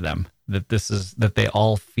hovering over them that they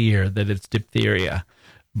all fear that it's diphtheria,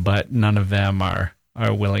 but none of them are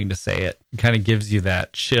willing to say it. It kind of gives you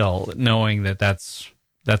that chill, knowing that that's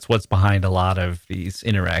what's behind a lot of these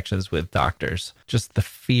interactions with doctors. Just the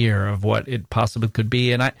fear of what it possibly could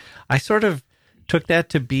be. And I sort of took that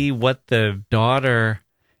to be what the daughter,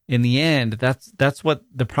 in the end, that's what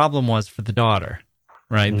the problem was for the daughter,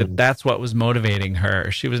 right? That's what was motivating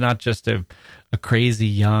her. She was not just a crazy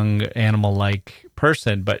young animal-like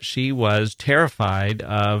person, but she was terrified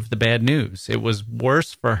of the bad news. It was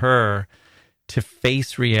worse for her to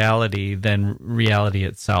face reality than reality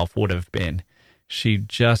itself would have been. She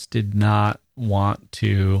just did not want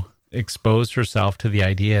to expose herself to the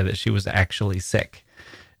idea that she was actually sick.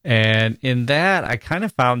 And in that, I kind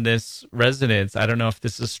of found this resonance. I don't know if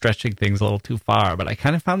this is stretching things a little too far, but I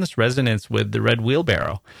kind of found this resonance with the Red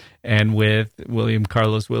Wheelbarrow and with William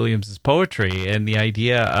Carlos Williams' poetry and the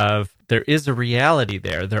idea of there is a reality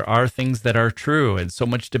there. There are things that are true, and so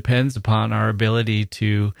much depends upon our ability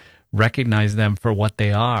to recognize them for what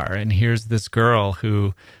they are. And here's this girl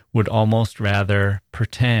who would almost rather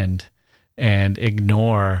pretend and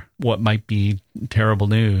ignore what might be terrible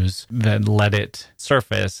news than let it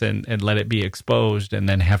surface and let it be exposed and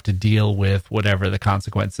then have to deal with whatever the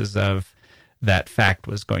consequences of that fact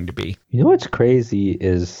was going to be. You know what's crazy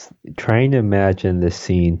is trying to imagine this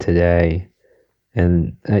scene today,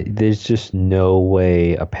 and there's just no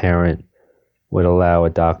way a parent would allow a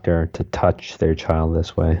doctor to touch their child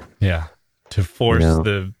this way. Yeah, to force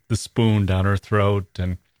the spoon down her throat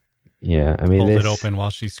and hold it open while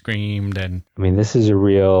she screamed. And I mean, this is a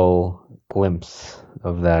real glimpse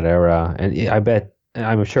of that era. And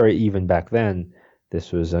I'm sure even back then,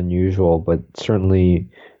 this was unusual, but certainly,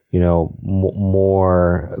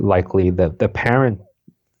 more likely that the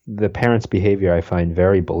parent's behavior I find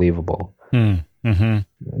very believable. Given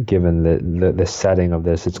the setting of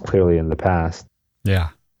this, it's clearly in the past. Yeah.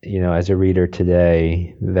 As a reader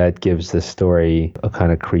today, that gives this story a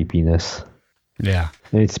kind of creepiness. Yeah.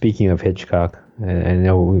 And speaking of Hitchcock, I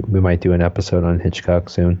know we might do an episode on Hitchcock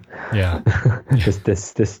soon. Yeah.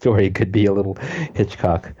 this story could be a little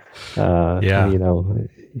Hitchcock,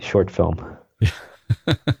 short film.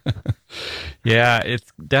 Yeah, it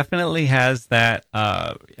definitely has that.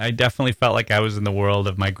 I definitely felt like I was in the world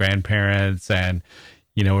of my grandparents and,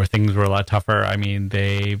 where things were a lot tougher. I mean,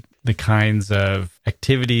 the kinds of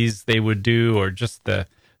activities they would do or just the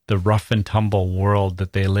rough and tumble world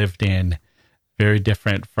that they lived in, very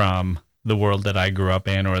different from the world that I grew up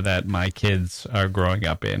in or that my kids are growing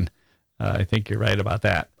up in. I think you're right about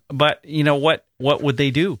that. But, what would they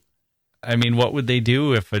do? I mean, what would they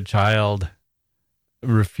do if a child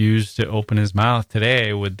refused to open his mouth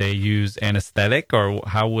today? Would they use anesthetic or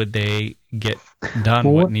how would they get done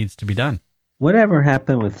what needs to be done? Whatever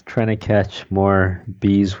happened with trying to catch more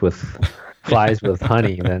flies with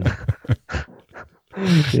honey than...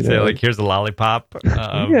 So like, here's a lollipop.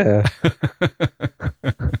 Yeah.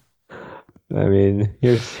 I mean,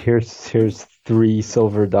 here's $3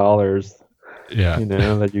 silver. Yeah.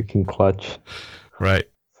 That you can clutch. Right.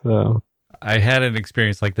 So I had an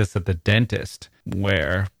experience like this at the dentist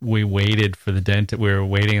where we waited for the dentist. We were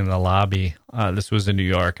waiting in the lobby. This was in New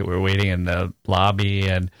York. We were waiting in the lobby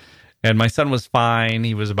and my son was fine.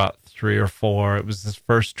 He was about 3 or 4. It was his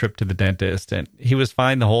first trip to the dentist and he was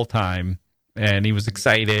fine the whole time. And he was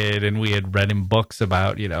excited, and we had read him books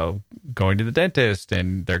about, going to the dentist,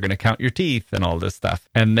 and they're going to count your teeth and all this stuff.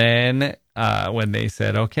 And then when they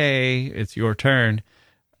said, okay, it's your turn,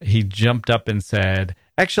 he jumped up and said,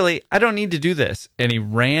 actually, I don't need to do this. And he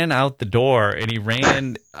ran out the door, and he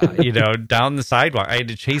ran, down the sidewalk. I had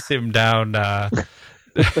to chase him down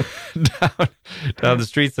down the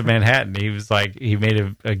streets of Manhattan. He was like, he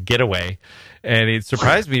made a getaway, and it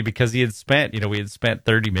surprised me because we had spent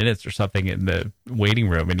 30 minutes or something in the waiting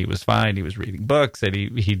room, and he was fine. He was reading books, and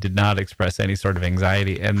he did not express any sort of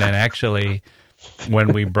anxiety. And then actually,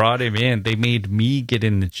 when we brought him in, they made me get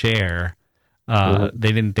in the chair.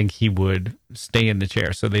 They didn't think he would stay in the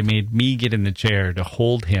chair, so they made me get in the chair to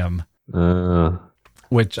hold him.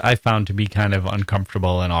 Which I found to be kind of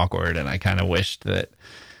uncomfortable and awkward. And I kind of wished that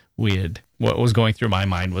what was going through my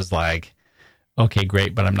mind was like, okay,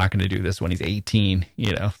 great, but I'm not going to do this when he's 18,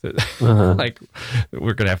 like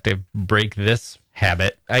we're going to have to break this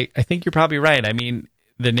habit. I think you're probably right. I mean,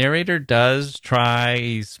 the narrator does try,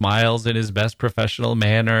 he smiles in his best professional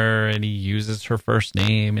manner, and he uses her first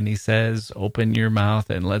name, and he says, open your mouth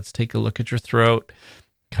and let's take a look at your throat.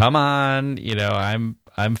 Come on,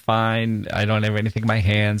 I'm fine. I don't have anything in my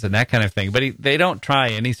hands and that kind of thing. But they don't try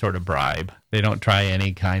any sort of bribe. They don't try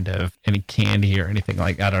any candy or anything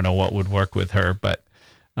like, I don't know what would work with her, but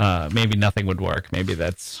maybe nothing would work. Maybe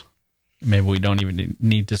we don't even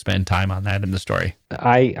need to spend time on that in the story.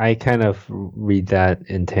 I kind of read that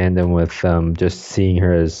in tandem with just seeing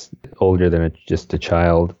her as older than just a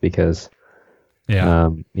child, because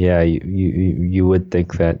you would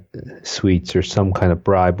think that sweets or some kind of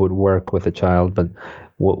bribe would work with a child, but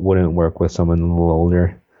wouldn't work with someone a little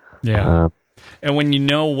older. Yeah. And when you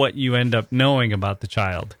know what you end up knowing about the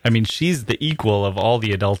child, I mean, she's the equal of all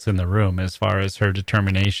the adults in the room as far as her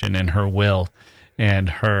determination and her will and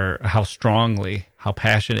how strongly, how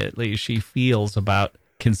passionately she feels about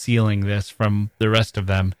concealing this from the rest of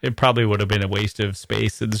them. It probably would have been a waste of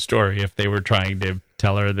space in the story if they were trying to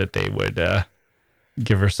tell her that they would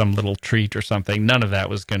give her some little treat or something. None of that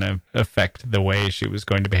was going to affect the way she was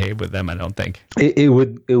going to behave with them, I don't think. It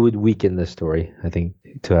would weaken the story, I think,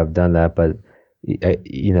 to have done that. But I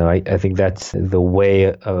think that's the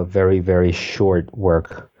way a very, very short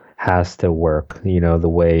work has to work. The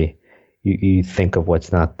way you think of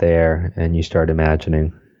what's not there and you start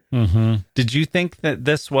imagining. Mm-hmm. Did you think that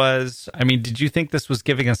this was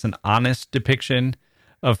giving us an honest depiction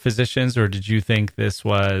of physicians, or did you think this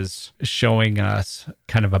was showing us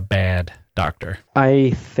kind of a bad doctor?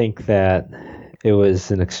 I think that it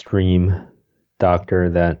was an extreme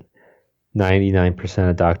doctor that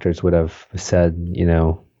 99% of doctors would have said,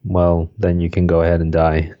 well, then you can go ahead and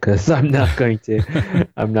die, because I'm not going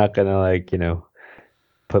to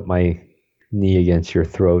put my knee against your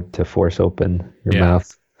throat to force open your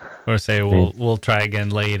mouth. Or say we'll try again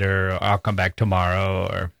later, or I'll come back tomorrow,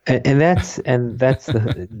 or that's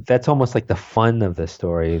almost like the fun of the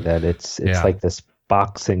story, that it's like this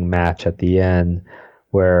boxing match at the end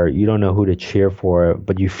where you don't know who to cheer for,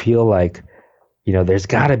 but you feel like there's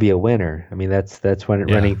got to be a winner. I mean, that's when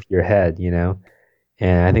it running through your head,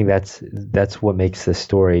 and I think that's what makes the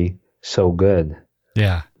story so good.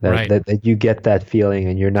 Yeah, that you get that feeling,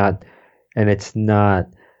 and it's not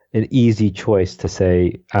an easy choice to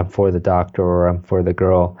say, I'm for the doctor or I'm for the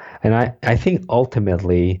girl. And I think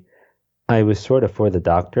ultimately I was sort of for the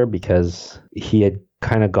doctor, because he had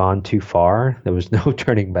kind of gone too far. There was no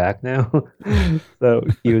turning back now. So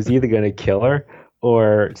he was either going to kill her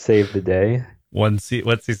or save the day. One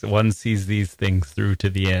sees these things through to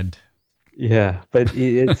the end. Yeah, but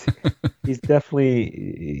he's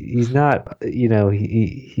not,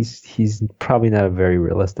 he's probably not a very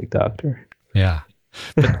realistic doctor. Yeah.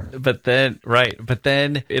 But then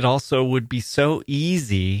it also would be so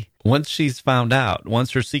easy once she's found out,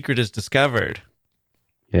 once her secret is discovered,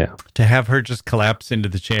 to have her just collapse into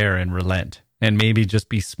the chair and relent, and maybe just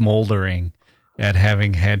be smoldering at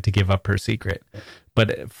having had to give up her secret.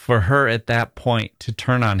 But for her at that point to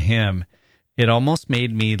turn on him, it almost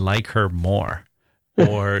made me like her more,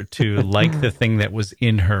 or to like the thing that was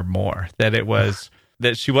in her more,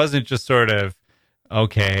 that she wasn't just sort of,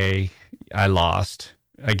 okay, I lost,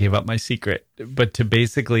 I gave up my secret, but to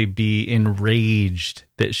basically be enraged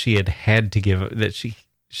that she had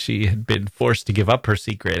been forced to give up her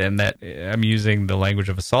secret, and that, I'm using the language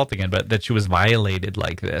of assault again, but that she was violated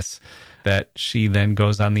like this, that she then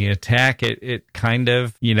goes on the attack. It kind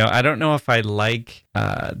of, I don't know if I like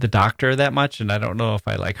the doctor that much, and I don't know if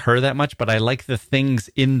I like her that much, but I like the things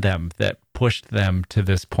in them that pushed them to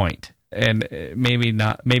this point. And maybe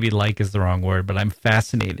like is the wrong word, but I'm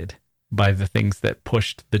fascinated by the things that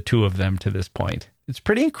pushed the two of them to this point. It's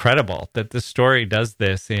pretty incredible that this story does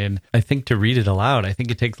this I think to read it aloud, I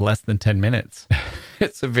think it takes less than 10 minutes.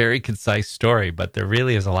 It's a very concise story, but there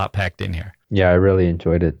really is a lot packed in here. Yeah, I really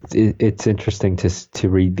enjoyed it. It's interesting to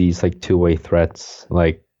read these like two-way threats,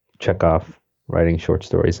 like Chekhov writing short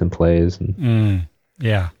stories and plays.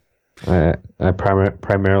 Yeah. I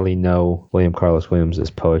primarily know William Carlos Williams'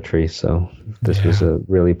 poetry, so this was a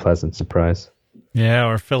really pleasant surprise. Yeah,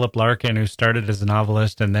 or Philip Larkin, who started as a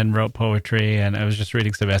novelist and then wrote poetry. And I was just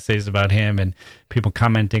reading some essays about him and people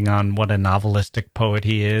commenting on what a novelistic poet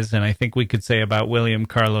he is. And I think we could say about William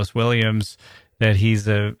Carlos Williams that he's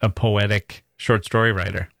a poetic short story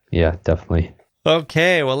writer. Yeah, definitely.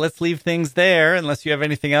 Okay, well, let's leave things there, unless you have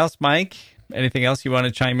anything else, Mike. Anything else you want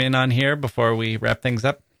to chime in on here before we wrap things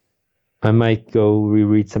up? I might go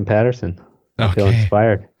reread some Patterson. I feel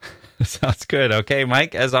inspired. Sounds good. Okay,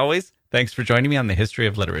 Mike, as always, thanks for joining me on the History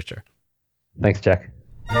of Literature. Thanks, Jack.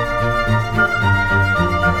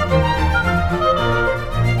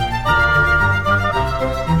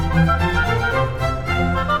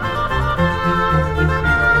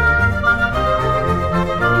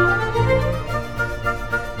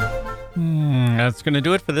 That's going to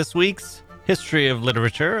do it for this week's History of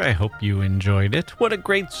Literature. I hope you enjoyed it. What a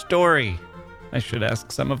great story. I should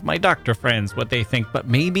ask some of my doctor friends what they think, but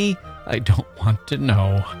maybe I don't want to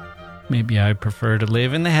know. Maybe I prefer to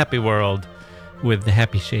live in the happy world with the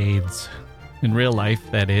happy shades. In real life,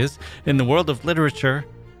 that is. In the world of literature,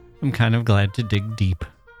 I'm kind of glad to dig deep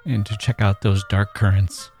and to check out those dark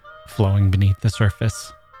currents flowing beneath the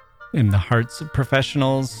surface. In the hearts of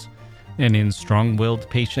professionals and in strong-willed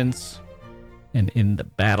patients and in the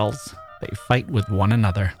battles they fight with one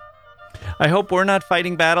another. I hope we're not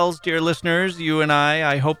fighting battles, dear listeners, you and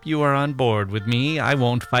I hope you are on board with me. I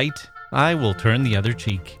won't fight. I will turn the other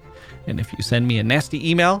cheek. And if you send me a nasty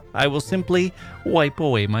email, I will simply wipe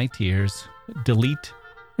away my tears, delete,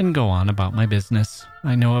 and go on about my business.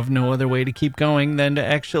 I know of no other way to keep going than to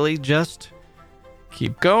actually just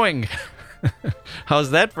keep going.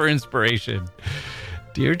 How's that for inspiration?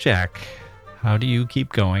 Dear Jack, how do you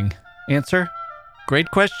keep going? Answer?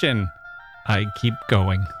 Great question. I keep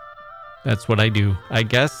going. That's what I do. I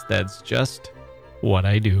guess that's just what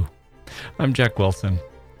I do. I'm Jack Wilson.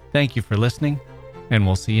 Thank you for listening, and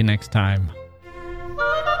we'll see you next time.